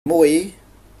Mùi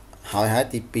hỏi hỏi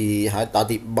tí bì hỏi tỏ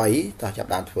tí bấy tỏ chấp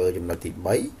đàn phở dùm là tí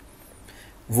bấy.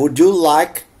 Would you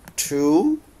like to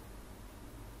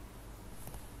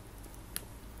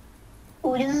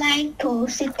Would you like to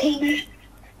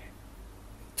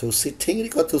sitting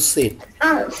có to sit.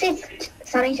 Sit.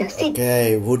 Sorry, just sit.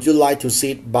 Okay, would you like to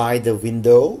sit by the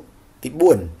window? Tí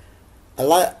buồn.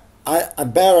 I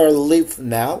better leave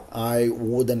now. I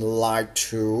wouldn't like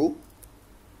to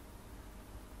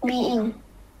Be in.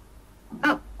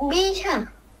 Be chưa?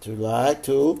 to like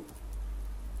to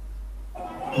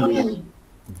Be.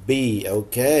 be.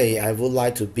 Okay, I would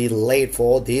like to be late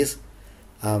for this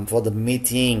for the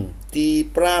meeting. Tí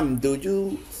Pram, do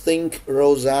you think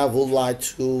Rosa would like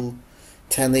to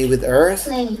tennis with Earth?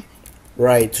 Play.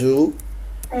 Right, to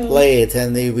play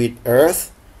tennis with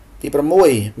Earth. Tí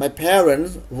Pramui, my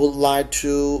parents would like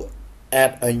to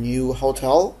add a new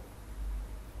hotel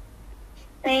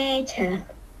Better.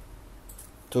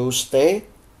 to stay.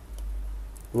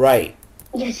 Right,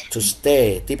 Yes. to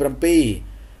stay. Tí Prampi,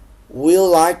 we'd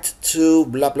like to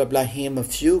blah blah blah him a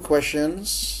few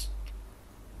questions.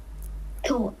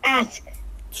 To ask.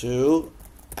 To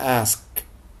ask.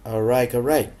 Alright,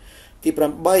 correct. Tí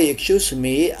Prampi, excuse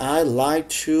me, I'd like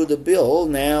to the bill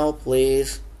now,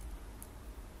 please.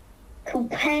 To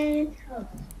pay.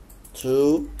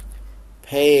 To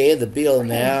pay the bill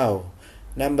now.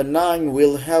 Number 9,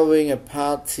 we're having a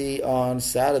party on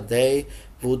Saturday.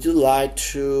 Would you like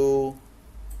to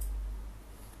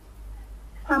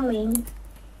Coming.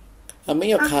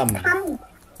 or come? Come.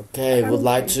 Okay, would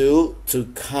like to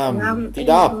come. Tí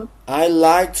đọc, I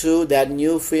like to that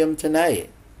new film tonight.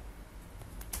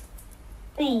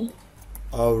 See.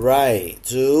 Alright,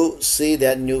 to see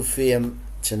that new film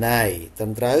tonight.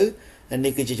 Tầm trứ. Anh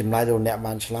đi cứ chỉ chùm lại rồi nẹ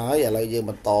bàn slide. Ở lại dương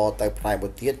mà to tay phải một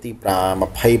tiết tí bà mà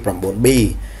pay from 4B.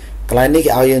 Cái này ní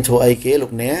cái ao dương thua ấy kế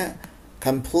lúc ná.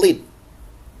 Complete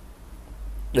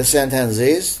the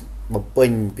sentences một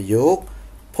bình bị dốt.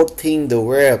 Putting the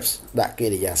verbs đã kê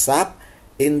để giả sắp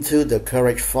into the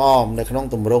correct form. Nơi khả nông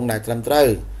tùm rung này tầm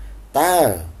trứ.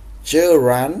 Ta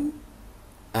GERUND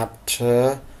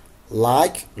after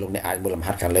like lúc này ai muốn làm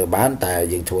hát khả lỡ bán tại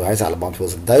dừng thua hay là bọn thua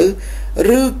sẵn tứ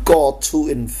rư có to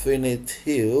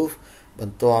infinitive bằng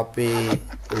tòa bì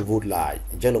vụt lại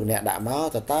cho lúc này đã máu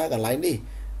ta cần lấy đi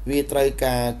vì trời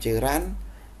ca GERUND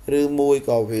rư mùi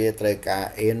có vì trời ca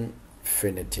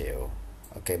infinitive.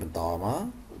 Ok bằng tòa máu.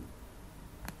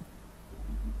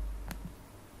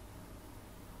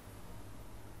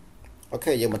 Ok,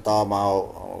 giờ mình to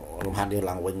màu làm hạt điều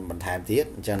lặng mình tham tiết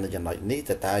cho nên nói ní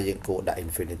ta dựng cụ đại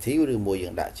infinitiveឬមួយយើ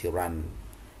ងដាក់ជា run អ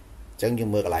ញ្ចឹងយើង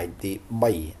មើលកន្លែងទី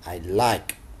3 I like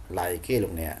គេលោ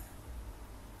កអ្នក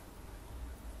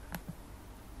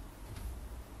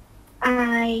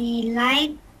I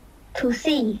like to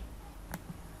see.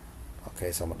 អូខេ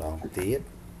សូមម្ដងទៀត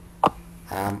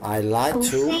I like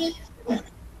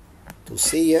to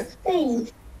see See.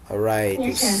 alright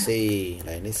to see កន្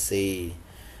លែងនេះ see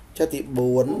ចុះទី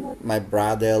4 my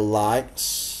brother likes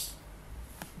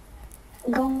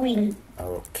Going.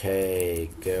 okay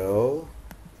going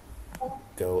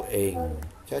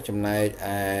ចុះចំណែក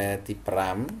ទី5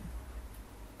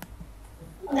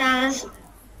 Does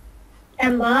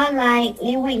Amber like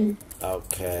living?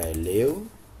 okay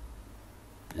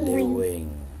living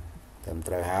ត្រឹម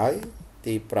ត្រូវហើយ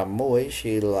ទី6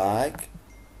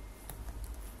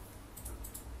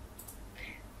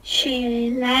 she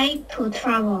like to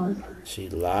travel. she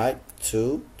like to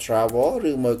travel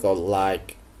ឬមួយក៏ like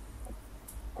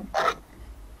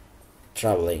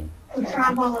traveling To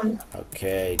travel.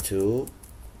 okay to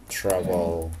travel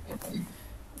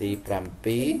ទី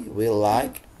7 we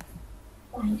like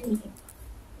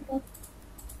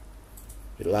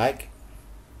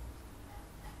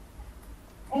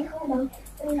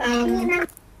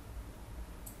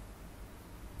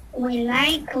We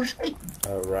like to speak.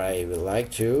 alright we like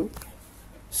to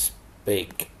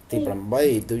speak ទី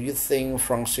8 do you think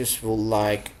Francis would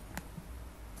like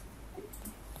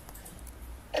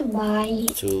To buy.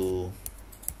 to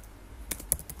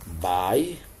buy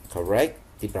correct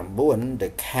ទី9 the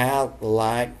cat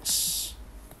likes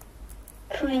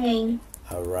Training.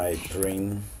 alright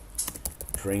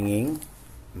bringing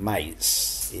mice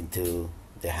into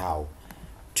the house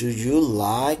do you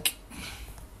like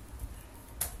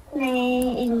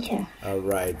Playing.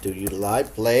 alright do you like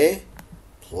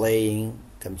playing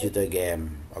computer game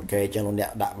អូខេចឹងលោកអ្នក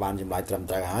ដាក់បានចម្លើយត្រឹម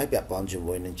ត្រូវហើយពាក់ព័ន្ធជា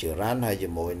មួយនឹងGERUNDហើយជា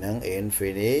មួយនឹង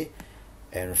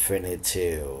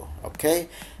infinitive អូខេ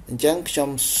អញ្ចឹងខ្ញុំ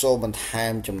សូមបន្ថែ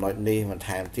មចំណុចនេះបន្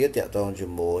ថែមទៀតទាក់ទងជា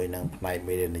មួយនឹងផ្នែក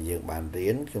មេរៀនដែលយើងបានរៀ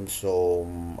នខ្ញុំសូម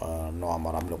នាំ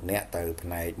អារម្មណ៍លោកអ្នកទៅផ្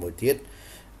នែកមួយទៀត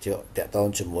ជាតកតង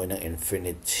ជាមួយនឹង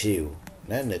infinitive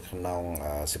ណានៅក្នុង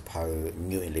សៀវភៅ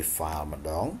new English file ម្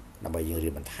ដងដើម្បីយើងរៀ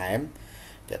នបន្ថែម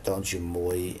តកតងជាមួ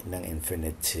យនឹង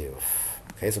infinitive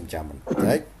អូខេសូមចាំបន្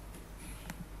តិច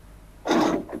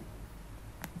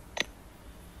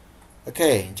អូ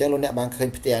ខេអញ្ចឹងលោកអ្នកបានឃើញ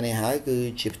ផ្ទាំងនេះហើយគឺ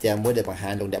ជាផ្ទាំងមួយដែលបង្ហា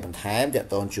ញលោកអ្នកបន្ថែមតក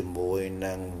តងជាមួយ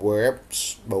នឹង verbs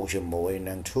បូកជាមួយ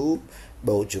នឹង to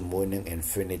បូកជាមួយនឹង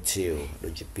infinitive ដូ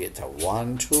ចជាពាក្យថា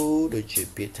want to ដូចជា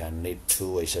ពាក្យថា need to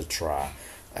etc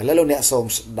ឥឡូវលោកអ្នកសូម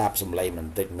ស្ដាប់សំឡេងប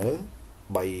ន្តិចមើល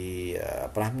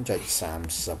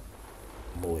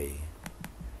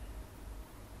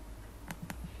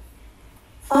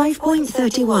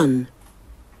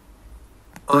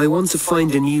I want to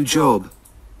find a new job.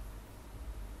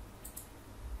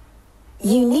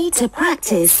 You need to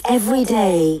practice every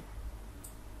day.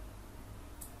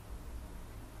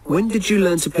 When did you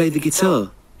learn to play the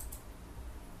guitar?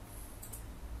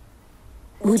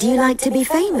 Would you like to be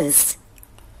famous?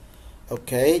 អូ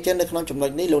ខេចឹងនៅក្នុងចំណុច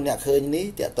នេះលោកអ្នកឃើញនេះ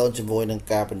តកតងជាមួយនឹង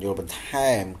ការបញ្យល់បន្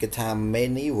ថែមគេថា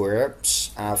many verbs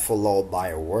are followed by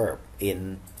a verb in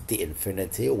the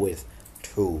infinitive with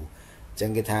to ចឹង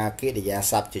គេថាកិរិយា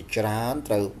សព្ទជាច្រើន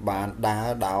ត្រូវបានដើរ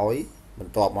ដោយប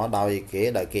ន្ទាប់មកដោយកិ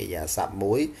រិយាសព្ទ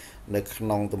មួយនៅក្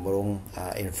នុងទម្រង់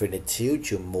infinitive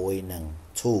ជាមួយនឹង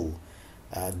to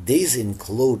these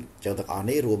include ចឹងទាំងអស់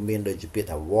នេះរួមមានដូចជាពាក្យ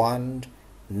ថា want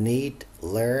need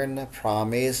learn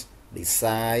promise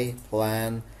decide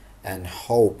plan and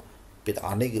hope ពាក្យទាំងអ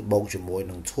ស់នេះគឺបូកជាមួយ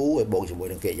នឹង to ហើយបូកជាមួយ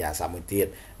នឹងកិរិយាសព្ទមួយទៀត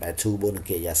ដែល to បូកនឹង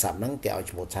កិរិយាសព្ទហ្នឹងគេឲ្យ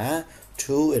ឈ្មោះថា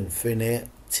to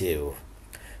infinitive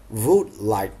would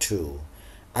like to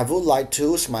I would like to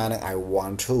ស្មើនឹង I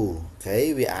want to អូខេ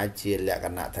វាអាចជាលក្ខ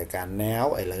ណៈថាការ now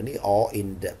ឥឡូវនេះ or in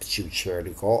the future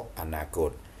ឬក៏អនាគ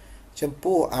តចំ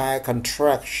ពោះ I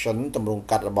contraction ទម្រង់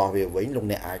កាត់របស់វាវិញលោក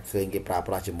អ្នកអាចឃើញគេប្រើ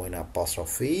ប្រាស់ជាមួយនឹង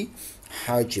apostrophe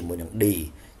ហើយជាមួយនឹង d អ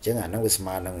ញ្ចឹងអាហ្នឹងវាស្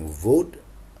មើនឹង would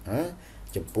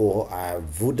ចំពោះ I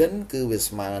wouldn't គឺវា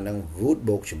ស្មើនឹង would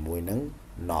បូកជាមួយនឹង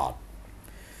not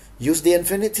use the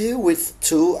infinitive with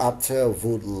to after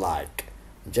would like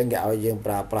អញ្ចឹងគេឲ្យយើង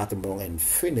ប្រើប្រាស់ទម្រង់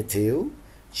infinitive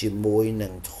ជាមួយនឹ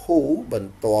ង to ប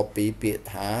ន្ទាប់ពីពាក្យ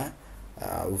ថា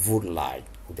would like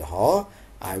ឧទាហរណ៍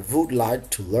I would like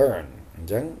to learn អញ្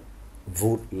ចឹង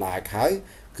would like ហើយ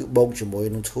គឺបូកជាមួយ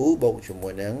នឹង to បូកជាមួ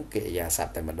យនឹងកិរិយាសព្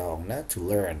ទតែម្ដងណា to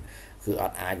learn គឺអ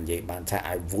ត់អាចនិយាយបានថា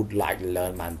I would like to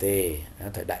learn បានទេ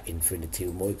ត្រូវដាក់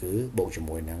infinitive មួយគឺបូកជា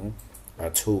មួយនឹង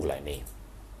to កន្លែងនេះ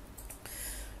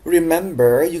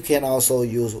Remember you can also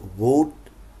use would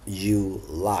you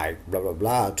like blah blah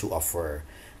blah to offer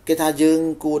គេថាយើង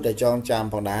គួរតែចងចាំ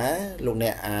ផងដែរលោកអ្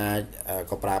នកអាច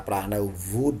ក៏ប្រើប្រាស់នៅ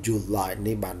would you like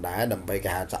នេះបានដែរដើម្បីគេ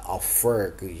ហៅថា offer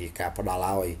គឺជាការផ្ដល់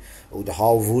ឲ្យឧទាហ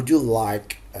រណ៍ would you like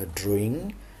a drink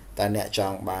តែអ្នកច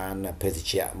ង់បានភេសជ្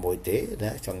ជៈមួយទេ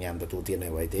ណាចង់ញ៉ាំទទួលទាន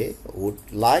អ្វីទេ would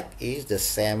like is the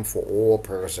same for all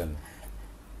person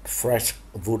fresh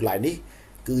would like នេះ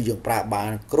គឺយើងប្រើបា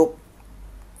នគ្រប់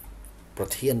ប្រ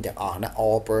ធានទាំងអស់ណា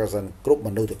all person គ្រប់ម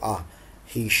នុស្សទាំងអស់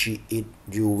he she it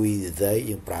you we they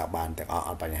យើងប្រើបានទាំងអស់អ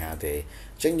ត់បញ្ហាទេអ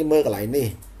ញ្ចឹងយើងមើលកន្លែងនេះ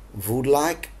would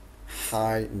like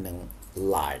ហើយនឹង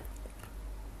like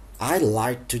I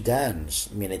like to dance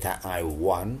មានន័យថា I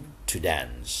want to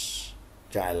dance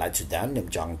ចា I like to dance ខ្ញុំ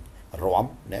ចង់រាំ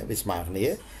ណាវាស្មើគ្នា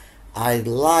I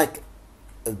like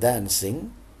dancing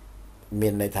មា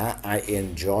នន័យថា I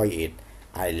enjoy it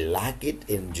I like it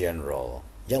in general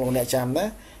អញ្ចឹងលោកអ្នកចាំណា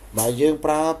បើយើង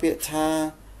ប្រើពាក្យថា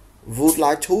would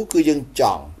like to គឺយើងច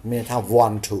ង់មានថា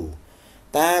want to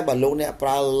តែបើលោកអ្នកប្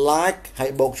រើ like ហើយ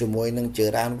បូកជាមួយនឹង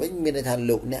GERUND វិញមានន័យថា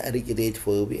លោកអ្នករីករាយធ្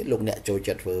វើវាលោកអ្នកចូល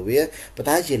ចិត្តធ្វើវាប៉ុន្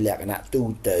តែជាលក្ខណៈទូ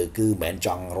ទៅគឺមិនមែនច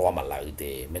ង់រាំឥឡូវ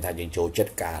ទេមានថាយើងចូលចិត្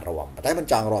តការរាំប៉ុន្តែមិន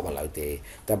ចង់រាំឥឡូវទេ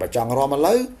តែបើចង់រាំឥ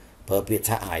ឡូវប្រើពាក្យ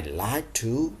ថា I like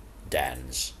to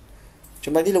dance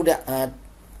ចំណុចនេះលោកអ្នកអាច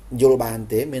យល់បាន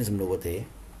ទេមានសំណួរទេ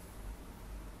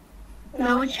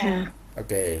No sir អូ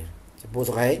ខេចំពោះ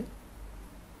សុខហេង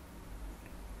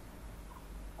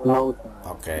No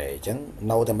អូខេអញ្ចឹង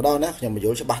no តែម្ដងណាខ្ញុំបញ្យ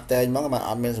ល់ច្បាស់តែហ្មងមិនអ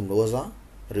ត់មានសំណួរសោះ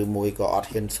ឬមួយក៏អត់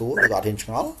ហ៊ានសួរឬក៏អត់ហ៊ានឆ្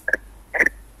ងល់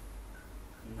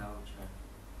No sir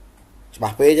ច្បា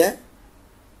ស់ពេកហ៎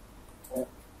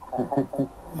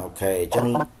អូខេអញ្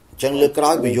ចឹងលើកក្រោ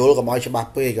យបញ្យល់កុំឲ្យច្បាស់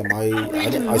ពេកកុំឲ្យ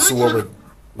សួរវិញ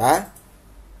បាទ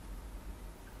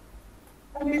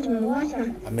អ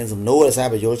ត់មានសំណួរដោយសារ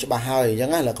បញ្យល់ច្បាស់ហើយអញ្ចឹង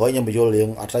ណាលើក្រោយខ្ញុំបញ្យល់រឿង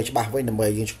អត់សូវច្បាស់វិញដើម្បី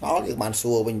យើងឆ្ងល់យើងបាន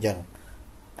សួរវិញអញ្ចឹង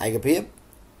ឯកភាព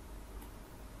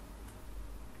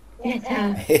Yes sir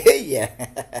យ៉ា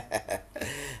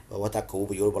បើថាគ្រូ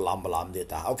បញ្យល់បន្លំទៀត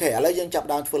តាអូខេឥឡូវយើងចាប់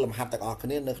ដើមធ្វើលំហាត់ទាំងអស់គ្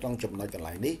នានៅក្នុងចំណុចកន្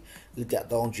លែងនេះគឺតាក់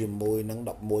ទងជាមួយនឹង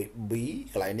 11B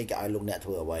កន្លែងនេះគេឲ្យលោកអ្នកធ្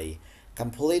វើអ្វី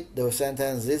complete the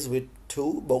sentences with to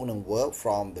បូកនឹង verb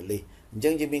from the list អញ្ចឹ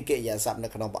ងយើងមានកិរិយាសព្ទនៅ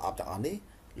ក្នុងប្រអប់ទាំងអស់នេះ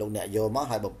លោកអ្នកយកមក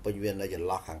ហើយបំពេញវានៅចន្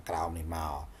លោះខាងក្រោមនេះម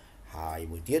កហើយ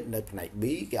មួយទៀតនៅផ្នែក B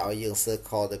គេឲ្យយើង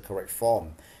circle the correct form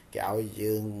គេឲ្យ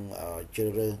យើងជ្រើស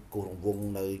រើសគូរង្វង់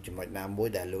នៅចំណុចណាមួយ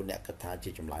ដែលលោកអ្នកគិតថាជា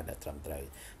ចម្លើយដែលត្រឹមត្រូវ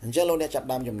អញ្ចឹងលោកអ្នកចាប់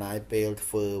ផ្ដើមចំណាយពេលធ្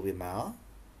វើវាមក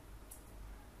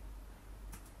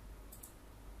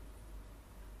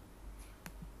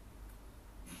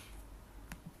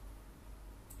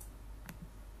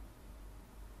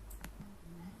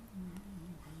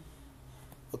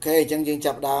អូខេអញ្ចឹងយើង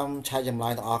ចាប់ផ្ដើមឆែកចម្លើ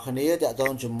យទាំងអស់គ្នាតាក់ទ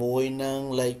ងជាមួយនឹង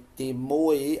លេខទី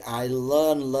1 I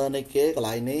learn នេះគេកន្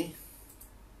លែងនេះ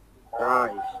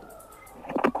Drive.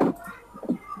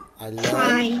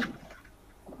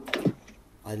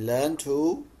 I learn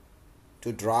to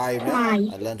drive ណា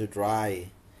I learn to drive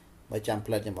បើចាំ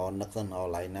ផ្លែតចាំបងនឹកសិនអន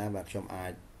ឡាញណាបាទខ្ញុំអា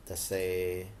ចទៅសេ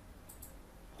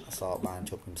អក្សរបាន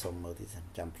ជប់ខ្ញុំសុំមើលទីសិន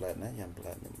ចាំផ្លែតណាចាំផ្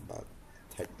លែតខ្ញុំបើក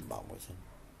text បោកមួយសិន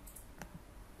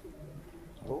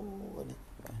អូនេះ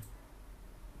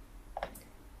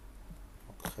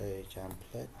អូខេចាំផ្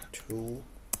លែត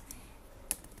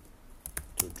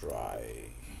to drive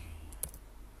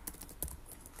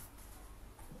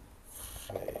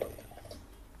អូ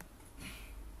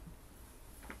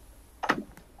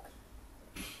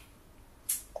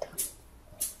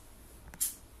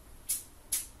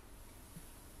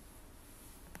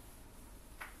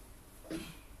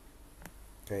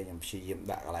ខេខ្ញុំព្យាយាម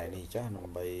ដាក់កន្លែងនេះចាស់ដើ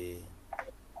ម្បី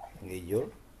ងាយយ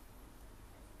ល់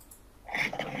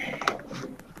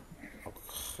អូ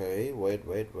ខេ wait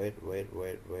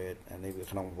អានេះវា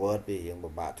ក្នុង word វារៀង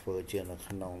ពិបាកធ្វើជាងនៅ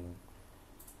ក្នុង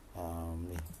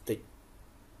នេះតិច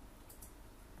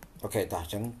អូខេតោះអ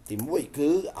ញ្ចឹងទី1គឺ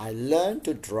I learned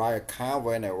to drive a car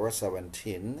when I was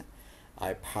 17 I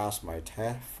passed my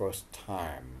test first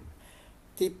time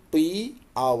ទី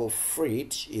2 our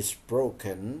fridge is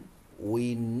broken we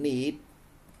need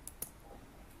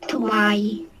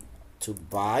to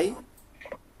buy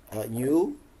a new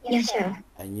Yes sir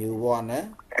a new one ណា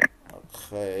អូ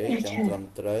ខេចាំត្រឹម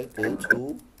ត្រូវគឺ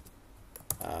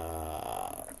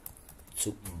to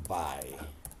buy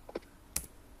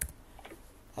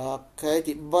អូខេ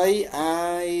ទី3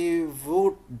 I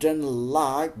wouldn't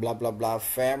like blah blah blah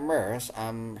famous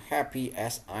I'm happy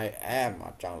as I am អ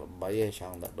ត់ចង់ល្បីទេច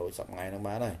ង់តែដូចសប្ងៃហ្នឹង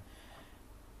បានហើយ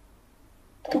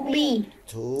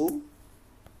to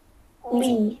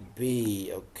be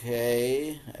okay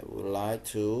I would like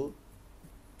to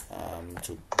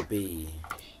be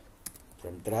ត្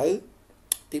រឹមត្រូវ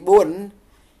ទី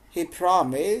4 he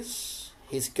promised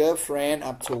his girlfriend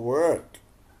up to work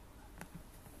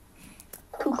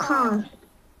to call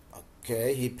okay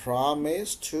he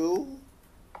promised to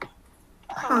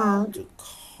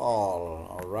call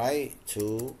all right to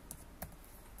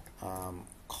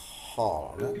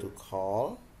call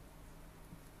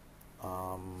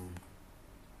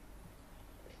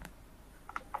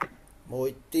មួយ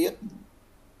ទៀត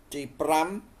ទី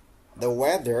5 the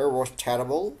weather was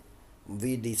terrible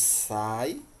we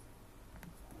decide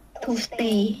to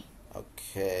stay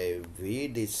okay we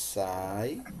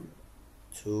decide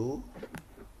to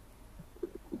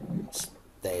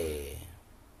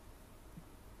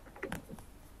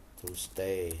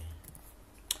stay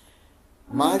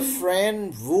my friend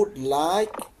would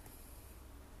like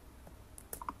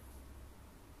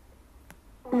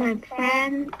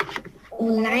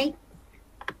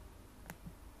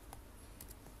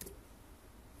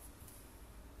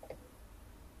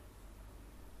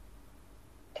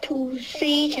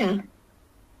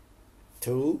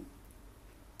to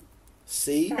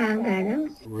see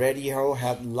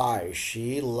Radiohead live she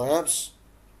loves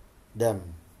them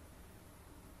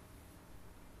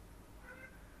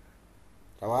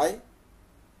តើហើយ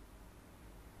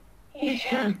Yes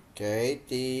sir okay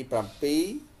ទី7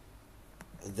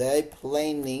 they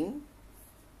planning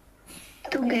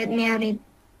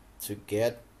to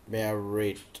get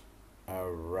married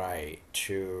all right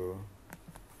to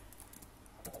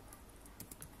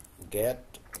get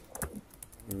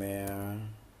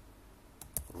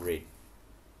married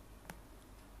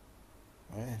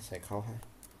ใส่เข้าให้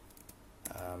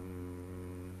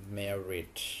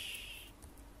married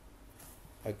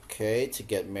okay to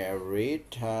get married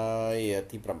ហើយ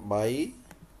ទី8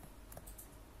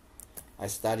 I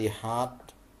studied hard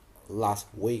last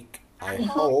week I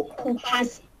hope to pass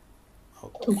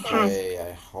okay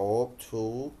I hope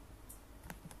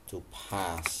to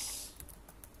pass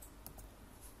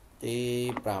ទី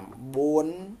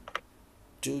9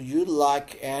 do you like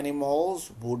animals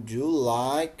would you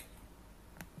like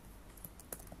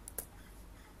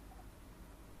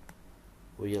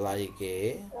it would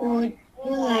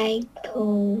you like to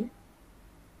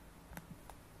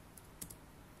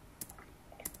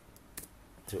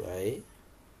to a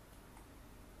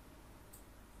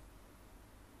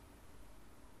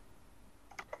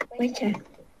ไม่ใช่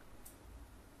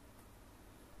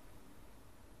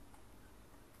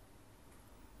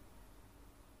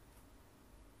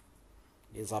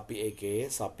យើងសល់ពាក្យអីគេ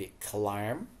សល់ពាក្យ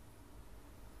climb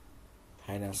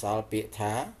ហើយនឹងសល់ពាក្យ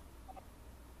ថា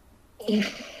if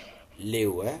លា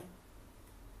វ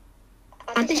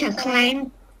អត់ទេចា climb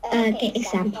គេ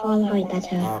example ហើយតា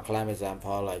ចា climb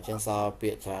example ហើយអញ្ចឹងសល់ពា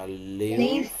ក្យថា live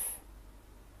live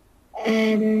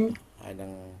and ហើយនឹ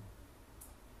ង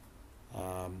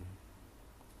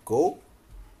go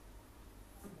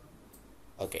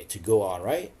okay to go on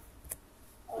right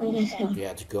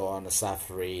yeah to go on the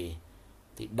safari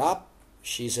ទី10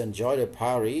 she's enjoyed the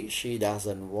party she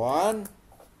doesn't want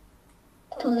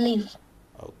to live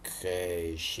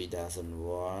okay she doesn't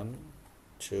want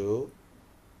to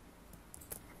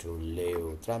live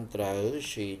ត្រឹមត្រូវ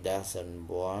she doesn't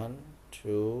want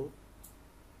to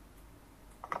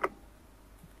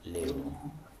live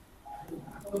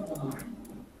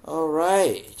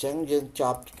alright អញ្ចឹងយើងច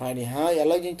ប់ផ្នែកនេះហើយឥ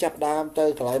ឡូវយើងចាប់ដើមទៅ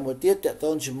កន្លែងមួយទៀតតក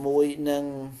តូនជាមួយនឹង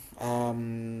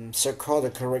circle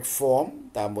the correct form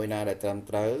តាមមួយណាដែលត្រឹម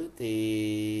ត្រូវទី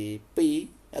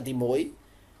2ទី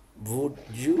1 would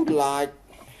you like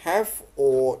have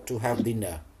or to have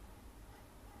dinner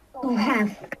to have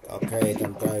អូខេត្រឹ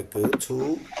មត្រូវគឺ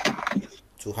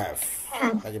to have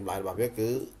ហើយចម្លើយរបស់វាគឺ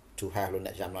to have លោក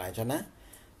អ្នកចាំឡើងចឹងណា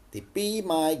ទី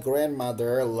2 my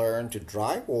grandmother learned to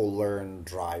drive or learn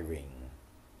driving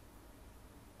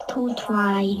to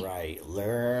try right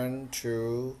learn to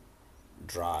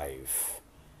drive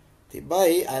ទី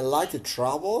3 I like to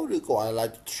travel ឬក៏ I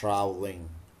like to traveling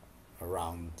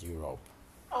around Europe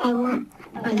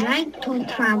I like to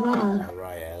travel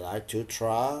alright I like to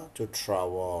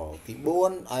travel ទី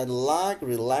4 I like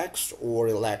relaxed or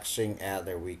relaxing at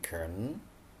the weekend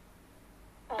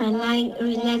I like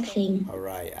relaxing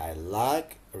alright I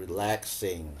like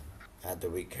relaxing at the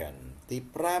weekend ទី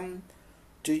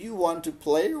5 do you want to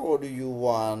play or do you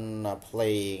want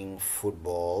playing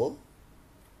football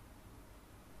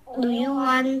do you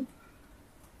want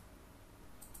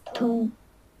to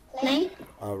play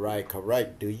alright correct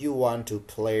do you want to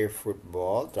play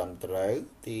football ត្រឹមត្រូវ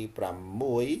ទី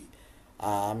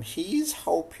6 he's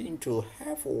hoping to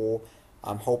have or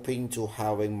I'm hoping to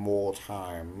having more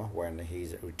time when he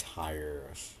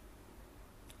retires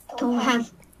to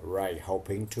have right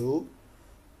hoping to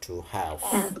have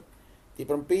ទី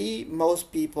7 most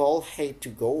people hate to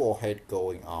go or hate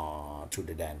going to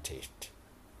the dentist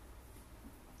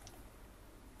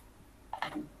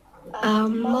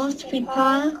most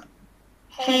people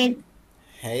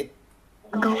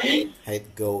hate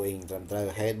going ត្រឹមត្រូវ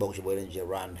hate បូកជាមួយនឹង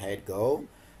gerund hate going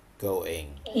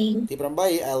ទី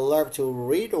8 I love to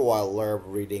read or I love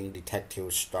reading detective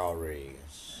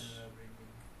stories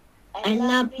I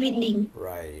love reading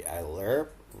right I love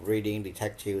reading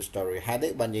detective story ហេតុ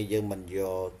អីបានយើងមិនយ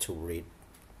ក to read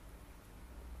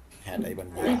ហេតុអីបាន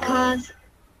យក because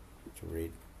to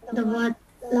read the word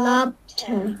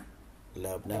lobster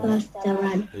love ហ្នឹង plus the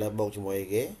run love បូកជាមួយអី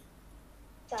គេ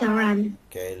the run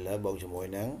គេ love បូកជាមួយ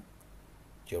នឹង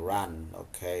gerund អូ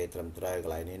ខេត្រឹមត្រូវក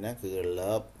ន្លែងនេះណាគឺ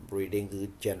love reading គឺ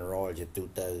general ជាទូ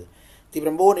ទៅទី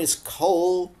9 is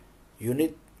cold you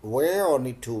need wear or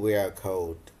need to wear a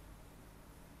coat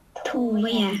to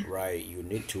wear right you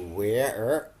need to wear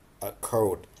a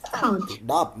coat ទី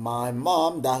10 my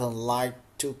mom doesn't like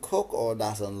to cook or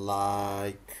doesn't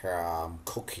like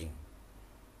cooking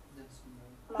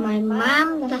my mom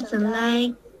doesn't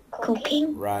like cooking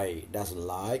right doesn't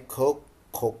like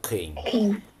cooking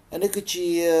អានេះគឺជា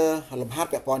លំហាត់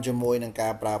ពាក់ព័ន្ធជាមួយនឹងកា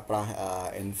រប្រើប្រាស់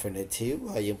infinitive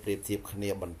ហើយយើងប្រៀបធៀបគ្នា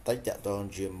បន្តិចតាក់ទង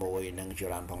ជាមួយនឹង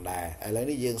gerund ផងដែរឥឡូវ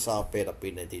នេះយើងសល់ពេល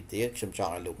12នាទីទៀតខ្ញុំច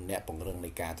ង់ឲ្យលោកអ្នកពង្រឹងនៃ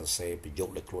ការសរសេរប្រយោគ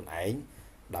ដោយខ្លួនឯង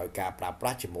ដោយការប្រើប្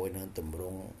រាស់ជាមួយនឹងទម្រ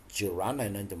ង់ gerund ហើ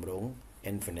យនឹងទម្រង់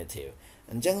infinitive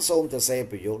អញ្ចឹងសូមសរសេរ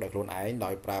ប្រយោគដោយខ្លួនឯង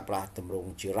ដោយប្រើប្រាស់ទម្រង់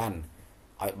gerund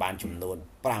ឲ្យបានចំនួន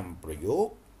5ប្រយោគ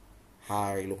ហើ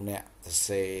យលោកអ្នកសរ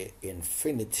សេរ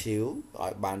infinitive ឲ្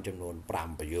យបានចំនួន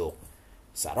5ប្រយោគ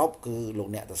សរុបគឺលោក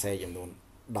អ្នកសរសេរចំនួន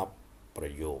10ប្រ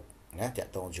យោគណាតា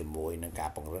ក់ទងជាមួយនឹងការ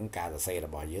ពង្រឹងការសរសេររ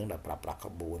បស់យើងដោយប្រើប្រាស់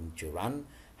ក្បួន gerund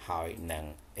ហើយនឹង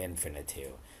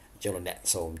infinitive ចុះលោកអ្នក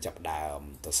សូមចាប់ដើម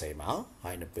សរសេរមក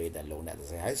ហើយនៅពេលដែលលោកអ្នកសរ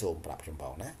សេរហើយសូមប្រាប់ខ្ញុំផ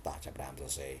ងណាតោះចាប់ដើមស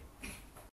រសេរ